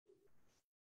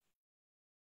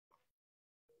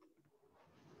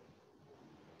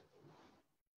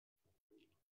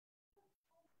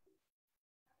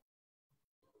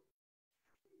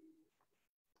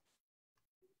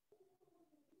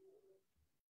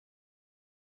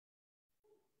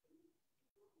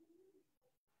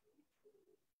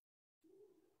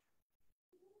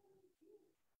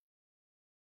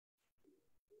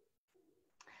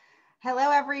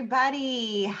Hello,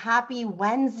 everybody. Happy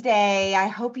Wednesday. I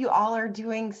hope you all are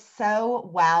doing so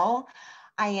well.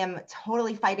 I am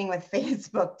totally fighting with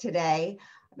Facebook today.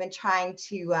 I've been trying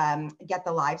to get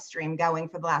the live stream going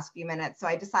for the last few minutes. So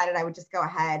I decided I would just go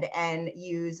ahead and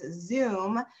use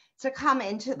Zoom to come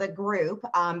into the group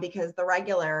because the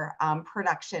regular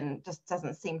production just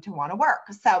doesn't seem to want to work.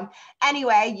 So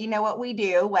anyway, you know what we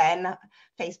do when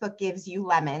Facebook gives you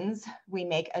lemons, we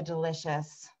make a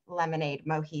delicious lemonade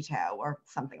mojito or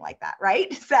something like that,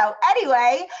 right? So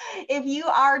anyway, if you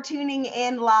are tuning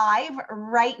in live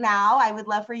right now, I would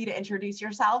love for you to introduce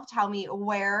yourself. Tell me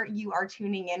where you are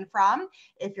tuning in from.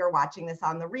 If you're watching this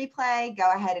on the replay,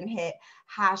 go ahead and hit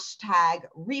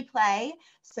 #replay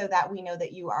so that we know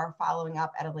that you are following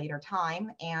up at a later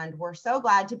time. And we're so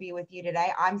glad to be with you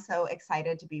today. I'm so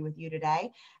excited to be with you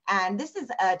today. And this is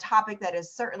a topic that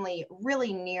is certainly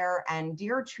really near and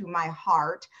dear to my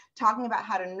heart, talking about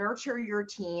how to nurture your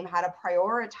team, how to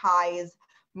prioritize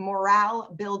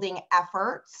morale building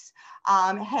efforts.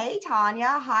 Hey, Tanya.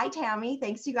 Hi, Tammy.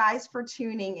 Thanks you guys for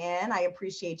tuning in. I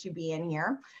appreciate you being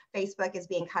here. Facebook is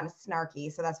being kind of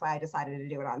snarky, so that's why I decided to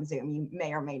do it on Zoom. You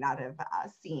may or may not have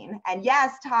seen. And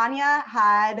yes, Tanya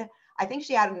I think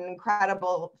she had an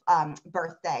incredible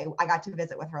birthday. I got to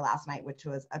visit with her last night, which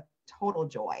was a total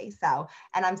joy. So,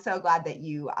 and I'm so glad that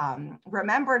you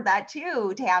remembered that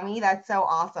too, Tammy. That's so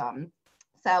awesome.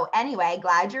 So anyway,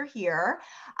 glad you're here.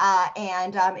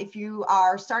 And if you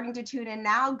are starting to tune in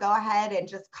now, go ahead and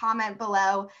just comment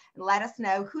below and let us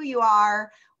know who you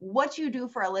are, what you do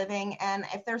for a living, and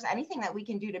if there's anything that we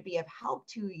can do to be of help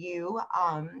to you,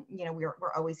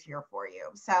 we're always here for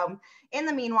you. So in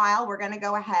the meanwhile, we're going to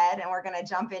go ahead and we're going to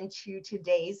jump into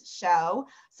today's show.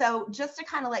 So just to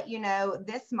kind of let you know,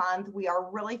 this month we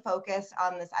are really focused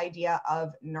on this idea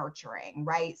of nurturing,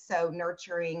 right? So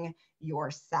nurturing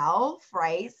yourself,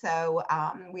 right? So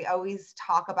we always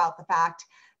talk about the fact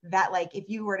that, like, if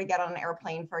you were to get on an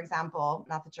airplane, for example,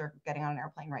 not that you're getting on an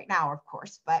airplane right now, of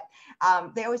course, but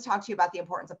they always talk to you about the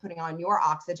importance of putting on your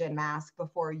oxygen mask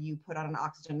before you put on an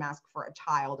oxygen mask for a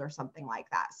child or something like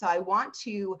that. So I want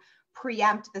to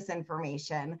preempt this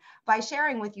information by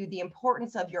sharing with you the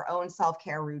importance of your own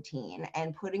self-care routine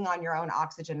and putting on your own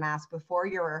oxygen mask before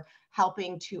you're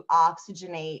helping to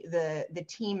oxygenate the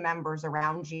team members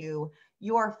around you,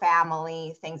 your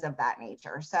family, things of that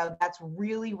nature. So that's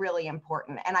really, really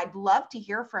important. And I'd love to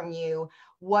hear from you.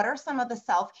 What are some of the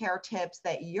self-care tips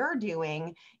that you're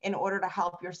doing in order to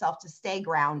help yourself to stay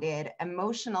grounded,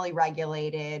 emotionally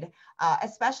regulated,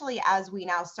 especially as we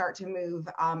now start to move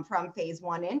from phase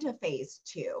 1 into phase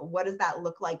 2? What does that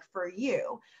look like for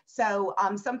you? So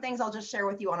some things I'll just share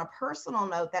with you on a personal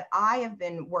note that I have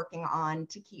been working on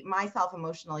to keep myself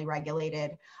emotionally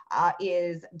regulated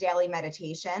is daily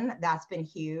meditation. That's been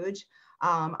huge.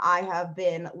 I have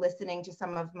been listening to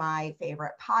some of my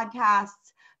favorite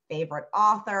podcasts, favorite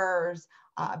authors,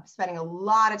 spending a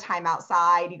lot of time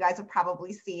outside. You guys have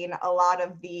probably seen a lot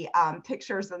of the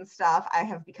pictures and stuff. I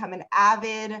have become an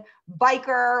avid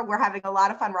biker. We're having a lot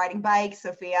of fun riding bikes.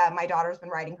 Sophia, my daughter's been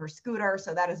riding her scooter,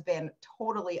 so that has been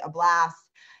totally a blast.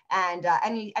 And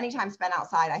any time spent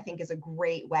outside, I think, is a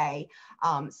great way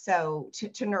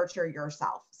to nurture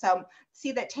yourself. So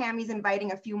see that Tammy's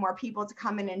inviting a few more people to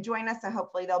come in and join us. So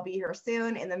hopefully they'll be here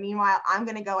soon. In the meanwhile, I'm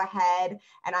going to go ahead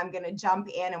and I'm going to jump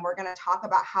in and we're going to talk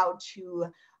about how to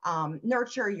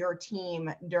nurture your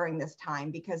team during this time,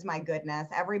 because my goodness,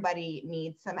 everybody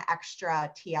needs some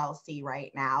extra TLC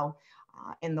right now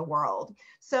in the world.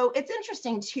 So it's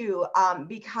interesting too,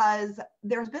 because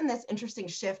there's been this interesting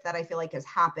shift that I feel like has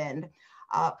happened,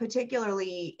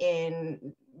 particularly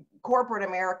in corporate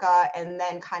America, and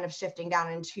then kind of shifting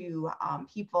down into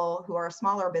people who are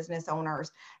smaller business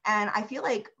owners. And I feel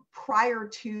like prior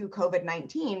to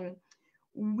COVID-19,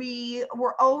 we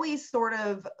were always sort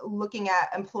of looking at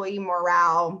employee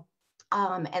morale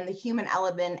and the human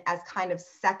element as kind of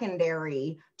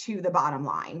secondary to the bottom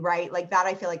line, right? Like that,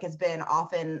 I feel like has been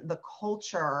often the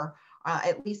culture,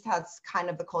 at least that's kind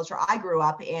of the culture I grew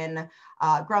up in,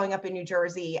 growing up in New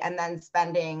Jersey and then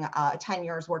spending 10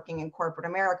 years working in corporate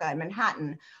America in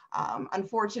Manhattan.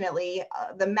 Unfortunately,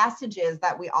 the messages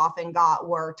that we often got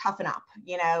were toughen up,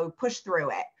 push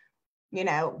through it,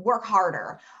 work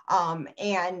harder.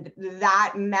 And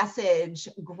that message,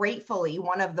 gratefully,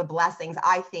 one of the blessings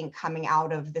I think coming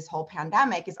out of this whole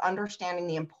pandemic is understanding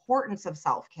the importance of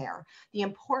self-care, the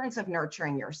importance of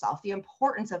nurturing yourself, the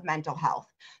importance of mental health.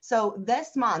 So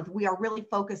this month, we are really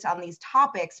focused on these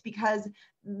topics because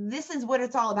this is what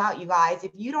it's all about, you guys.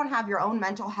 If you don't have your own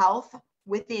mental health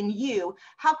within you,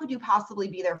 how could you possibly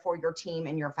be there for your team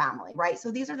and your family, right?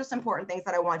 So these are just important things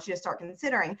that I want you to start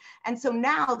considering. And so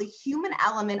now the human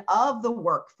element of the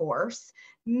workforce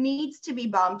needs to be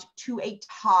bumped to a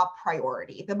top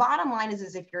priority. The bottom line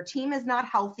is if your team is not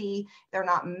healthy, they're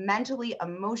not mentally,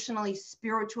 emotionally,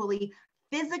 spiritually,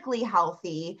 physically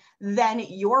healthy, then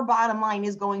your bottom line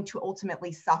is going to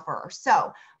ultimately suffer.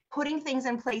 So putting things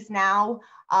in place now,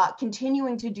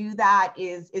 continuing to do that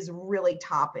is really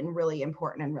top and really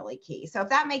important and really key. So if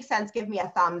that makes sense, give me a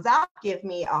thumbs up, give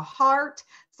me a heart,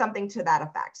 something to that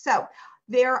effect. So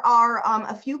there are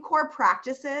a few core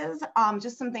practices,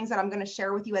 just some things that I'm going to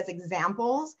share with you as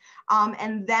examples.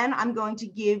 And then I'm going to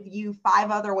give you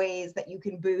 5 other ways that you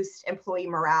can boost employee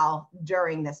morale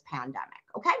during this pandemic.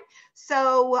 Okay,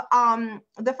 so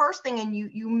the first thing, and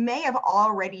you may have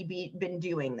already been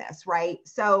doing this, right?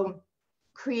 So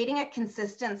creating a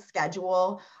consistent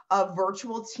schedule of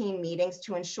virtual team meetings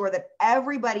to ensure that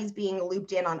everybody's being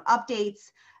looped in on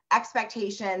updates,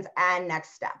 expectations, and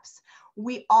next steps.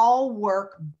 We all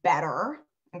work better,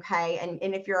 okay?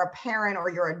 And if you're a parent or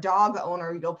you're a dog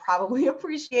owner, you'll probably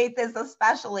appreciate this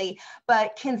especially,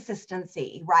 but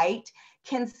consistency, right?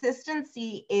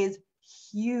 Consistency is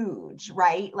huge,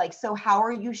 right? Like, so how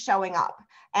are you showing up?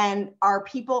 And are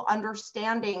people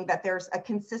understanding that there's a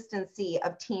consistency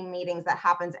of team meetings that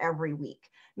happens every week?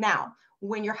 Now,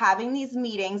 when you're having these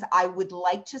meetings, I would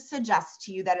like to suggest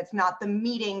to you that it's not the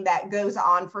meeting that goes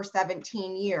on for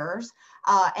 17 years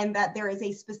and that there is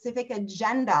a specific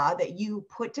agenda that you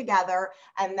put together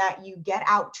and that you get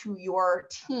out to your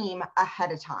team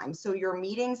ahead of time. So your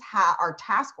meetings are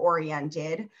task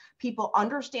oriented. People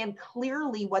understand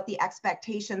clearly what the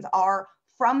expectations are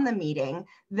from the meeting.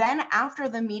 Then after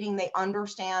the meeting, they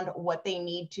understand what they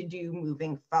need to do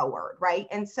moving forward, right?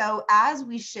 And so as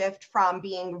we shift from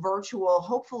being virtual,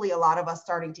 hopefully a lot of us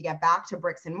starting to get back to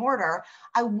bricks and mortar,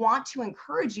 I want to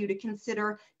encourage you to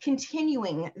consider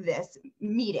continuing this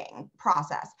meeting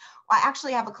process. I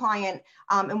actually have a client,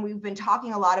 and we've been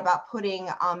talking a lot about putting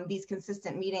these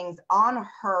consistent meetings on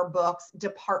her books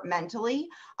departmentally.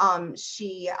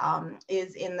 She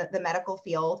is in the medical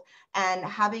field, and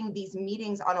having these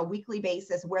meetings on a weekly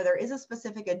basis where there is a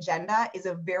specific agenda is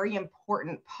a very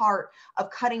important part of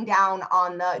cutting down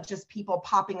on the just people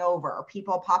popping over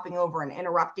and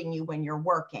interrupting you when you're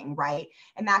working, right?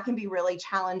 And that can be really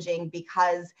challenging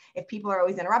because if people are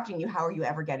always interrupting you, how are you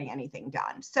ever getting anything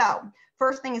done? So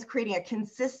first thing is creating a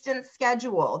consistent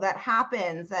schedule that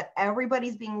happens, that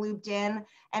everybody's being looped in.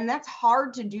 And that's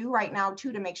hard to do right now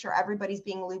too, to make sure everybody's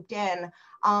being looped in,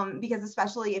 because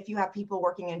especially if you have people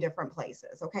working in different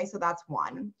places. Okay, so that's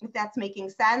one. If that's making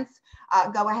sense,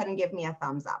 go ahead and give me a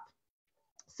thumbs up.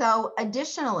 So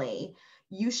additionally,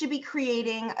 you should be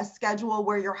creating a schedule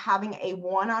where you're having a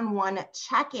one-on-one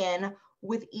check-in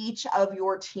with each of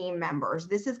your team members.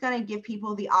 This is going to give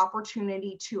people the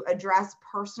opportunity to address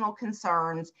personal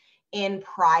concerns in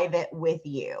private with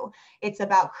you. It's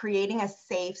about creating a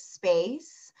safe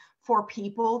space for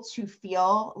people to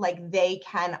feel like they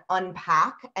can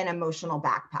unpack an emotional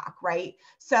backpack, right?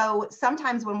 So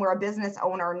sometimes when we're a business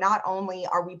owner, not only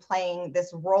are we playing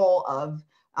this role of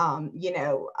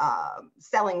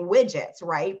selling widgets,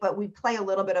 right? But we play a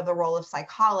little bit of the role of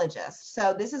psychologist.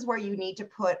 So this is where you need to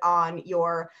put on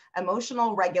your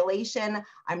emotional regulation,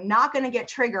 I'm not going to get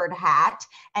triggered hat,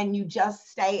 and you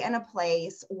just stay in a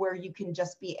place where you can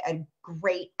just be a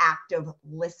great active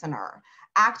listener.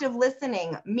 Active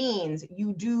listening means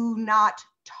you do not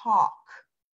talk.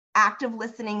 Active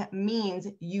listening means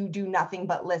you do nothing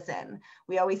but listen.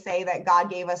 We always say that God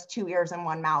gave us 2 ears and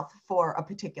 1 mouth for a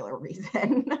particular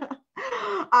reason.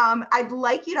 I'd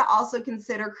like you to also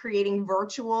consider creating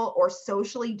virtual or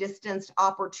socially distanced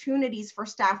opportunities for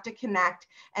staff to connect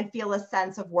and feel a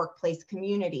sense of workplace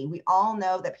community. We all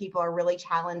know that people are really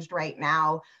challenged right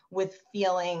now with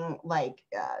feeling like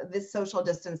this social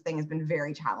distance thing has been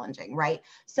very challenging, right?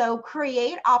 So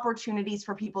create opportunities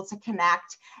for people to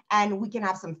connect and we can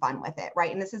have some fun with it,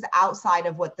 right? And this is outside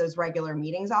of what those regular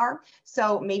meetings are.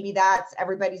 So maybe that's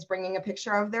everybody's bringing a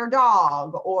picture of their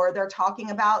dog, or they're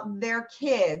talking about their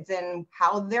kids and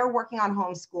how they're working on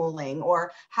homeschooling,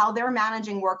 or how they're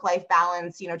managing work-life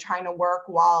balance, trying to work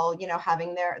while,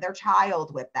 having their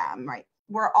child with them, right?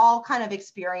 We're all kind of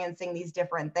experiencing these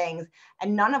different things,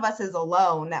 and none of us is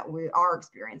alone that we are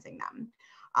experiencing them.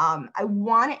 I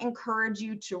want to encourage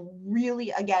you to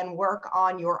really, again, work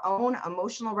on your own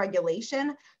emotional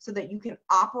regulation so that you can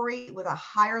operate with a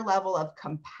higher level of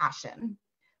compassion,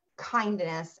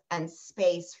 kindness, and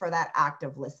space for that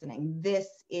active listening. This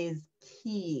is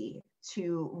key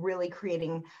to really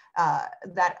creating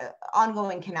that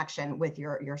ongoing connection with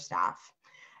your staff.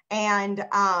 And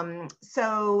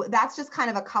so that's just kind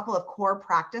of a couple of core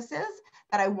practices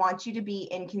that I want you to be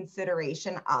in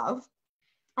consideration of.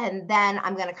 And then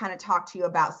I'm going to kind of talk to you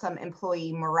about some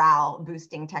employee morale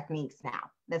boosting techniques now.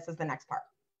 This is the next part.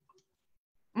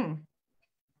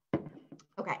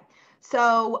 Okay,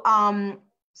 so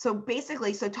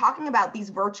basically, talking about these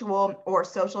virtual or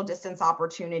social distance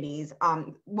opportunities,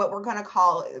 what we're going to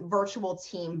call virtual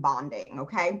team bonding,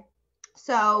 okay?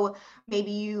 So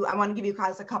maybe I want to give you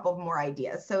guys a couple of more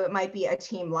ideas. So it might be a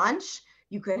team lunch.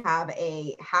 You could have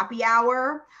a happy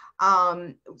hour.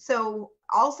 So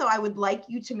also I would like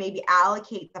you to maybe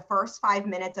allocate the first 5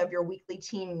 minutes of your weekly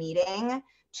team meeting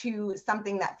to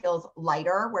something that feels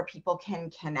lighter, where people can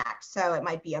connect. So it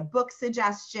might be a book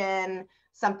suggestion,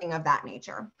 something of that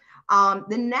nature.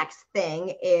 The next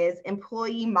thing is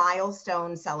employee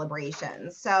milestone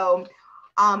celebrations. So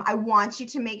I want you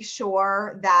to make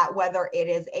sure that whether it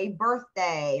is a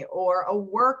birthday or a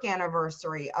work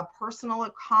anniversary, a personal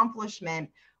accomplishment,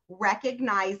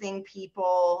 recognizing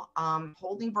people,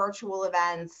 holding virtual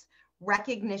events,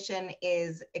 recognition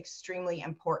is extremely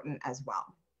important as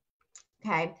well.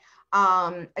 Okay.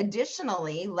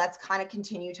 Additionally, let's kind of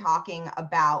continue talking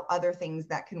about other things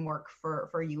that can work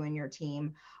for you and your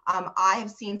team. I have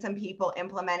seen some people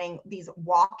implementing these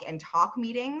walk and talk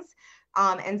meetings.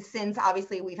 And since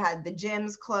obviously we've had the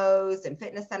gyms closed and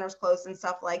fitness centers closed and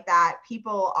stuff like that,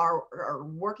 people are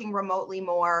working remotely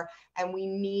more, and we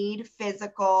need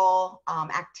physical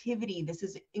activity. This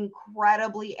is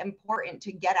incredibly important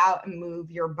to get out and move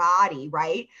your body,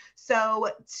 right? So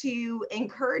to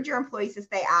encourage your employees to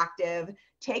stay active,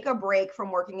 take a break from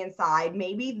working inside.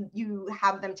 Maybe you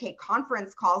have them take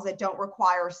conference calls that don't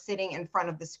require sitting in front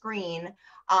of the screen,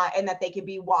 and that they could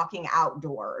be walking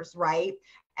outdoors, right?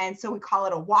 And so we call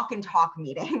it a walk and talk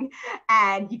meeting.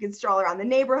 And you can stroll around the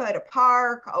neighborhood, a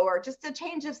park, or just a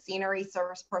change of scenery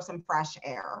for some fresh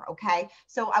air, okay?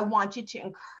 So I want you to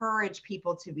encourage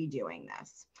people to be doing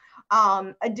this.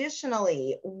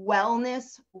 Additionally,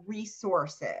 wellness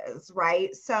resources,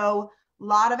 right? So a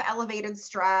lot of elevated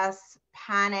stress,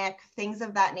 panic, things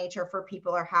of that nature for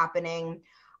people are happening.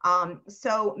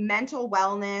 So mental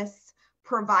wellness,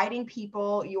 providing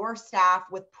people, your staff,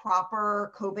 with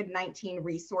proper COVID-19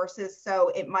 resources. So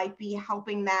it might be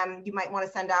helping them. You might want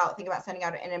to think about sending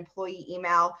out an employee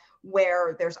email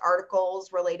where there's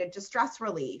articles related to stress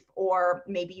relief, or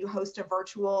maybe you host a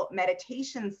virtual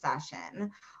meditation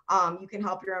session. You can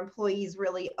help your employees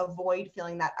really avoid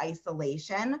feeling that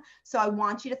isolation. So I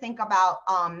want you to think about,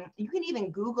 you can even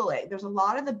Google it. There's a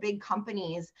lot of the big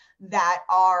companies that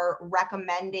are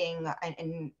recommending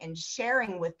and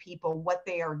sharing with people what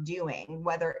they are doing,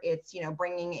 whether it's,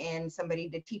 bringing in somebody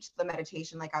to teach the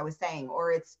meditation, like I was saying,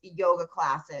 or it's yoga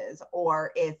classes,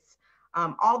 or it's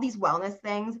all these wellness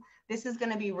things. This is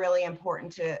going to be really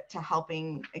important to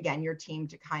helping, again, your team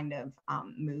to kind of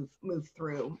move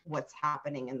through what's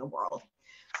happening in the world.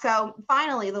 So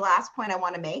finally, the last point I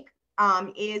want to make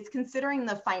is considering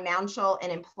the financial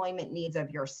and employment needs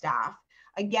of your staff.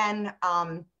 Again,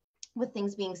 with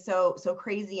things being so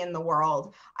crazy in the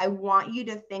world, I want you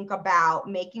to think about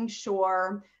making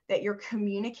sure that you're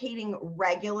communicating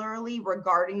regularly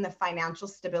regarding the financial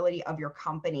stability of your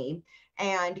company.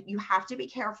 And you have to be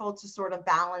careful to sort of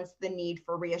balance the need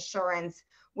for reassurance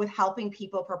with helping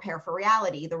people prepare for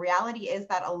reality. The reality is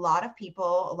that a lot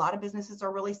of businesses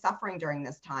are really suffering during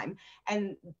this time.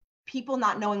 And people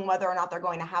not knowing whether or not they're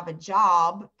going to have a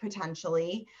job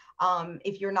potentially,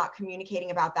 if you're not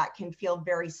communicating about that, can feel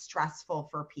very stressful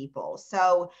for people.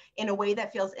 So in a way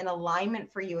that feels in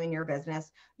alignment for you in your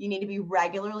business, you need to be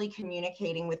regularly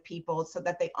communicating with people so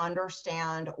that they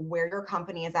understand where your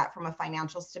company is at from a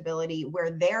financial stability, where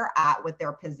they're at with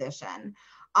their position.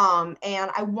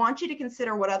 And I want you to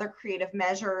consider what other creative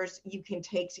measures you can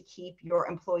take to keep your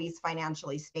employees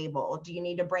financially stable. Do you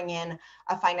need to bring in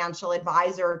a financial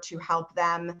advisor to help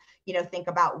them, think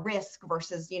about risk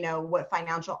versus, what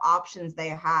financial options they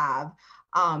have?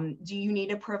 Do you need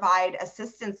to provide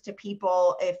assistance to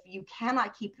people if you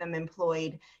cannot keep them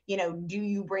employed? Do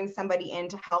you bring somebody in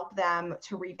to help them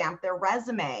to revamp their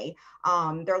resume,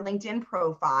 their LinkedIn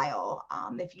profile?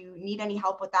 If you need any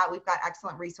help with that, we've got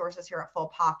excellent resources here at Full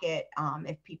Pocket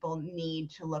if people need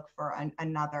to look for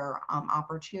another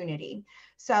opportunity.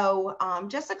 So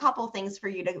just a couple things for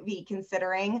you to be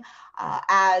considering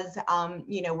as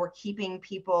we're keeping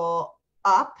people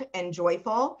up and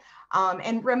joyful.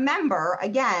 And remember,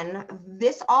 again,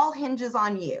 this all hinges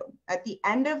on you. At the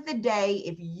end of the day,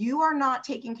 if you are not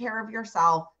taking care of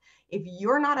yourself, if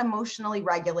you're not emotionally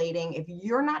regulating, if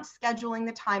you're not scheduling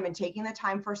the time and taking the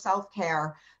time for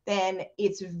self-care, then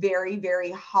it's very,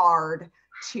 very hard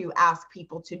to ask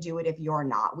people to do it if you're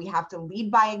not. We have to lead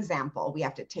by example. We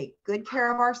have to take good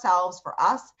care of ourselves, for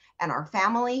us and our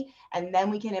family, and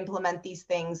then we can implement these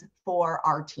things for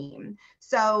our team.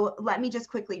 So let me just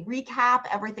quickly recap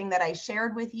everything that I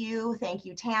shared with you. Thank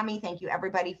you, Tammy. Thank you,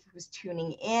 everybody who's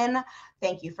tuning in.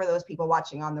 Thank you for those people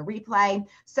watching on the replay.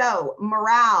 So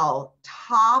morale,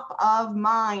 top of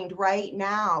mind right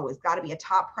now, has got to be a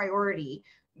top priority.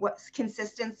 What's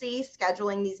consistency,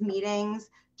 scheduling these meetings,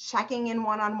 checking in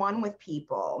one-on-one with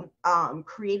people,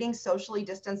 creating socially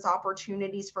distanced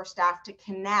opportunities for staff to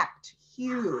connect,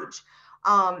 huge.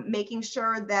 Making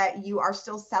sure that you are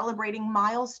still celebrating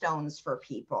milestones for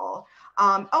people.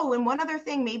 Oh, and one other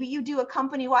thing, maybe you do a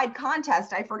company-wide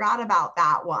contest. I forgot about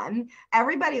that one.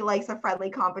 Everybody likes a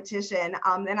friendly competition.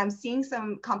 And I'm seeing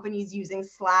some companies using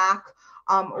Slack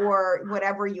or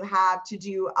whatever you have to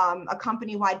do a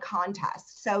company-wide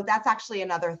contest. So that's actually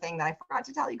another thing that I forgot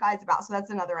to tell you guys about. So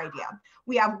that's another idea.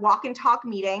 We have walk and talk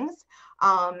meetings,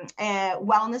 and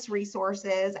wellness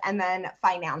resources, and then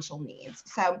financial needs.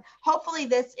 So hopefully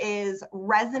this is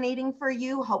resonating for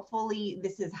you. Hopefully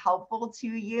this is helpful to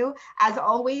you. As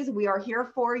always, we are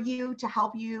here for you to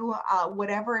help you,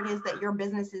 whatever it is that your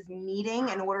business is needing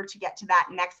in order to get to that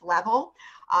next level.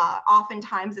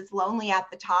 Oftentimes it's lonely at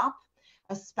the top,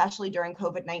 especially during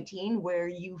COVID-19, where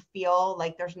you feel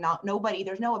like there's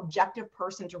no objective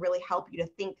person to really help you to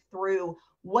think through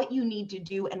what you need to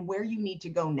do and where you need to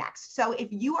go next. So if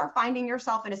you are finding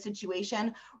yourself in a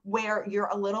situation where you're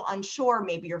a little unsure,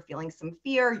 maybe you're feeling some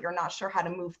fear, you're not sure how to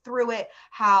move through it,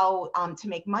 how to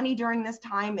make money during this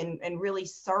time and really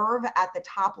serve at the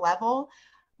top level,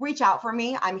 reach out for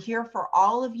me. I'm here for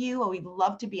all of you. We'd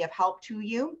love to be of help to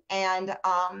you, and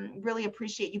really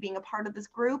appreciate you being a part of this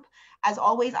group. As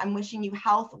always, I'm wishing you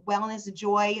health, wellness,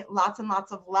 joy, lots and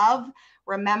lots of love.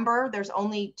 Remember, there's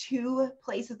only two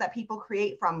places that people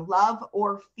create from: love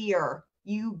or fear.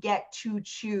 You get to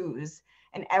choose.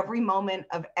 And every moment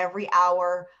of every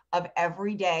hour of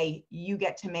every day, you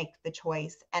get to make the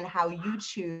choice, and how you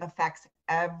choose affects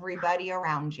everybody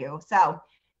around you. So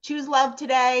choose love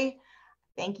today.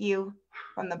 Thank you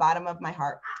from the bottom of my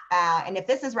heart. And if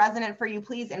this is resonant for you,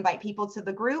 please invite people to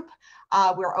the group.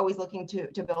 We're always looking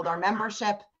to build our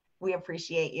membership. We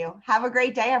appreciate you. Have a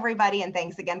great day, everybody. And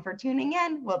thanks again for tuning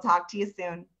in. We'll talk to you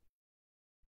soon.